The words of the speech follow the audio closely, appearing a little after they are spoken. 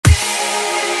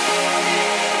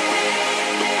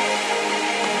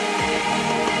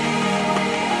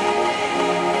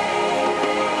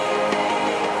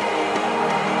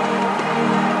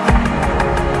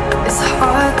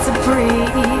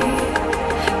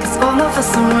all of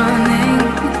us are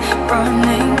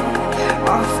running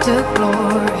after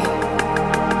glory.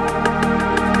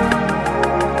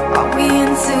 Are we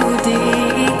in too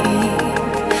deep,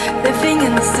 living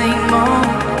in the same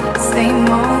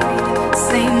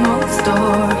old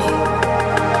story?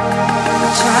 We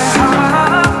try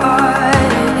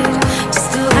hard just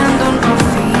to land on our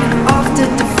feet after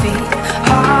defeat.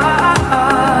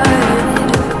 Hard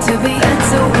to be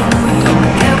until we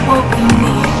get what we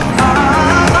need.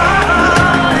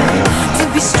 To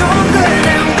be stronger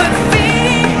than we're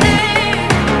feeling.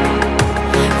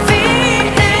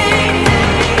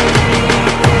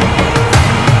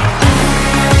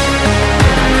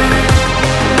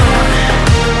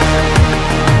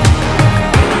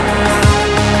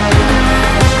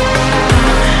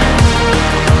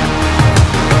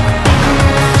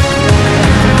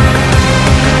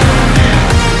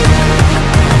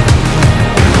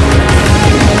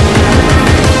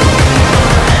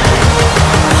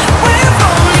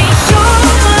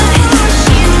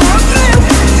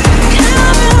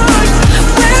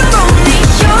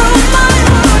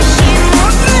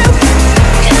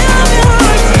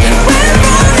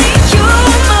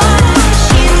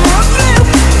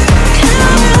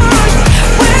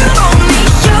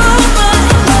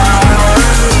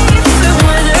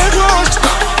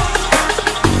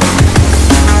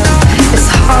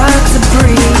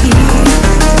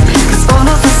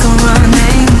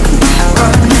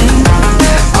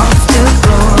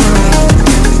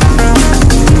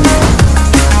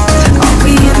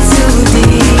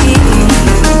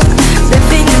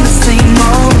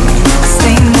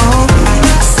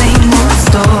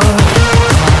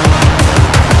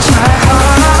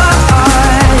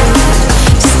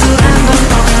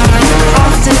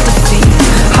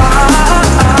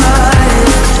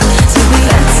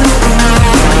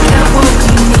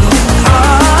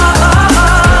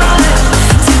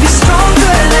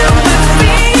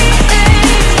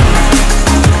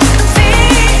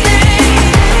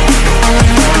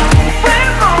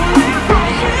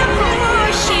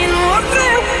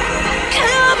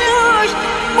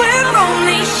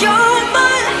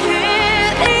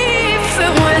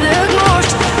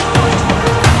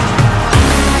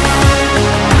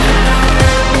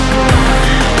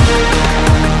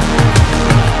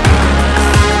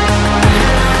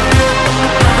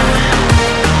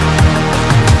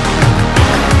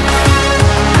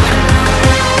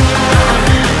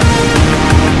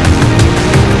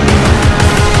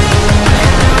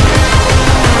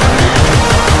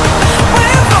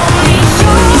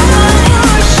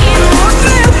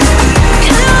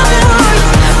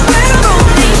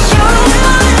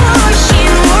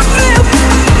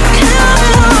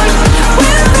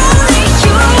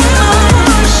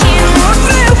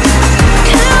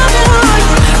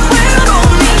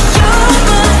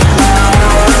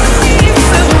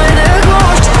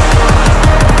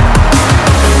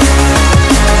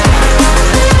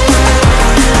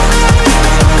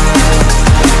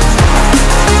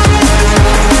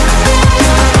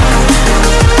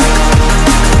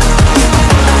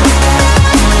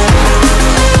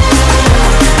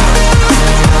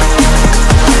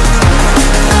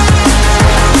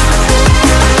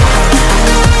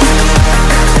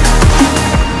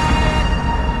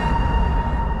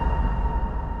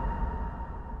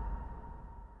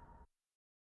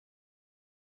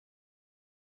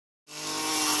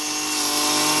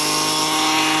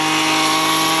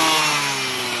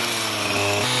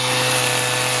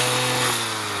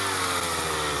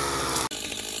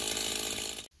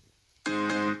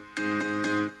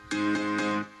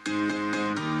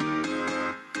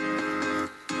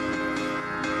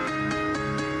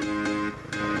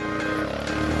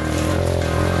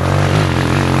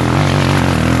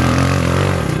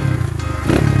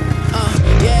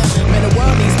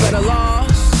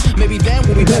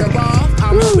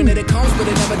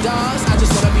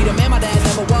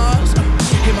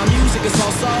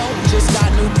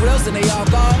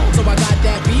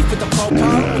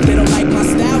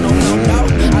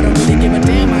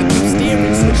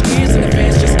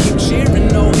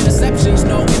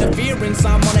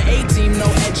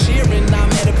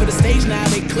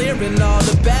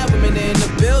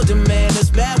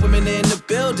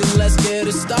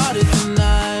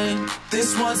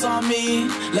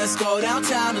 Let's go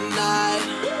downtown tonight.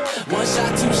 One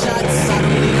shot, two shots, I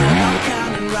don't really know about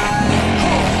counting right.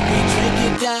 We drink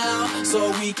it down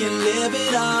so we can live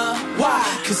it up. Why?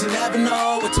 Cause you never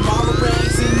know what tomorrow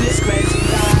brings in this crazy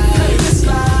life. Hey, this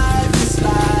life, this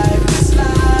life, this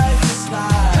life, this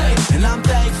life. Hey. And I'm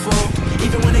thankful,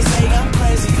 even when they say I'm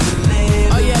crazy to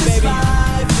live. Oh yeah, this baby.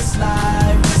 Life, this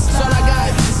life, this life, all I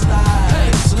got. This life.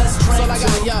 Hey. So let's drink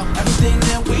to everything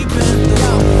that we've been.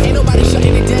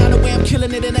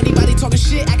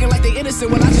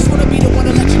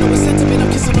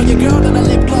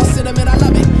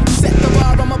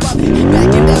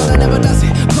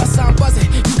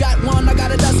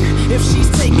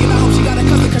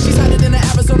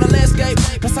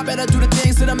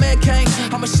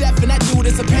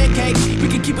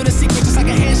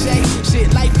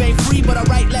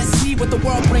 the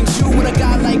world brings you with a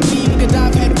guy like me, you can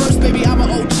dive head first, baby, I'm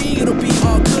an OG. It'll be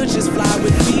all good, just fly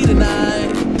with me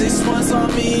tonight. This one's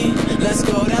on me, let's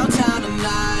go downtown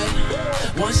tonight.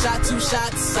 One shot, two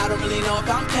shots, I don't really know if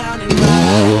I'm counting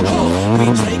right. Oh, we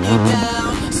drink it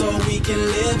down, so we can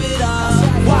live it up.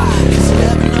 Why? Cause you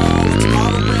never know what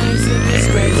tomorrow brings in this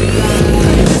crazy life.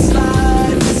 This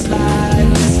life, this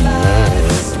life, this life,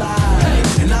 this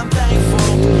life. And I'm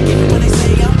thankful, even when they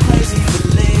say I'm crazy for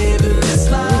living this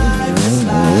life, this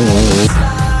life, this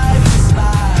life, this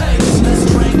life. So let's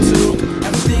drink to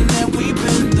everything that we've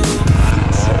been through.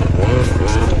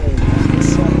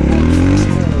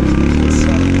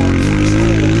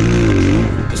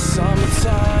 The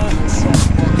summertime.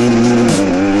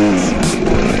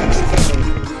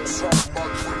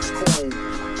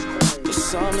 The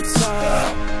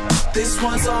summertime. This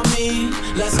one's on me.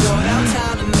 Let's go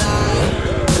downtown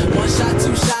tonight. One shot,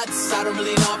 two shots. I don't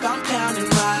really know if I'm counting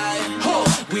right.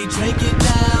 We drink it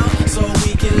down so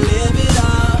we can live it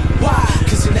up. Why?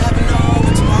 Cause you never know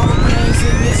what tomorrow brings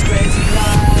in this crazy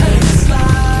life. This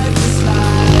life, this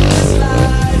life, this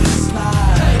life, this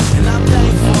life. And I'm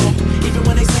thankful, even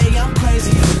when they say I'm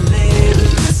crazy for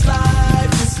living this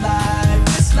life, this life,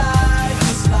 this life,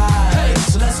 this life.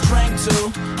 So let's drink to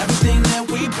everything that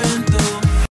we've been